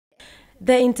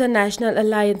The International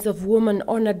Alliance of Women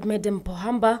honored Madam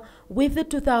Pohamba with the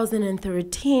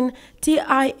 2013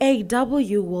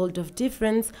 TIAW World of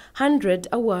Difference 100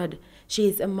 Award. She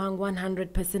is among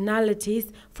 100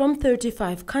 personalities from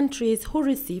 35 countries who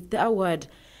received the award.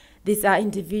 These are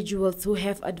individuals who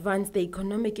have advanced the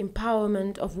economic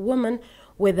empowerment of women,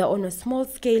 whether on a small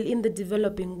scale in the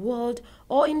developing world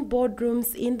or in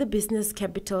boardrooms in the business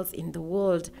capitals in the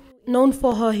world. Known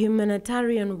for her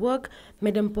humanitarian work,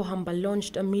 Madam Pohamba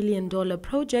launched a $1 million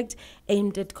project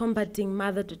aimed at combating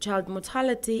mother-to-child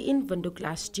mortality in Windhoek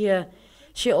last year.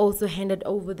 She also handed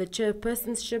over the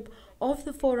chairpersonship of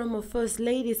the Forum of First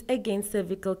Ladies Against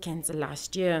Cervical Cancer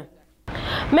last year.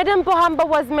 Madam Pohamba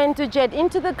was meant to jet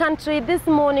into the country this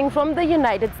morning from the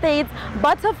United States,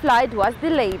 but her flight was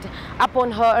delayed.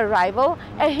 Upon her arrival,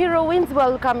 a heroine's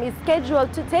welcome is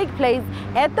scheduled to take place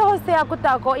at the Hosea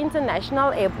Kutako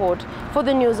International Airport. For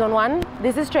the News on One,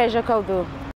 this is Treasure Kaldu.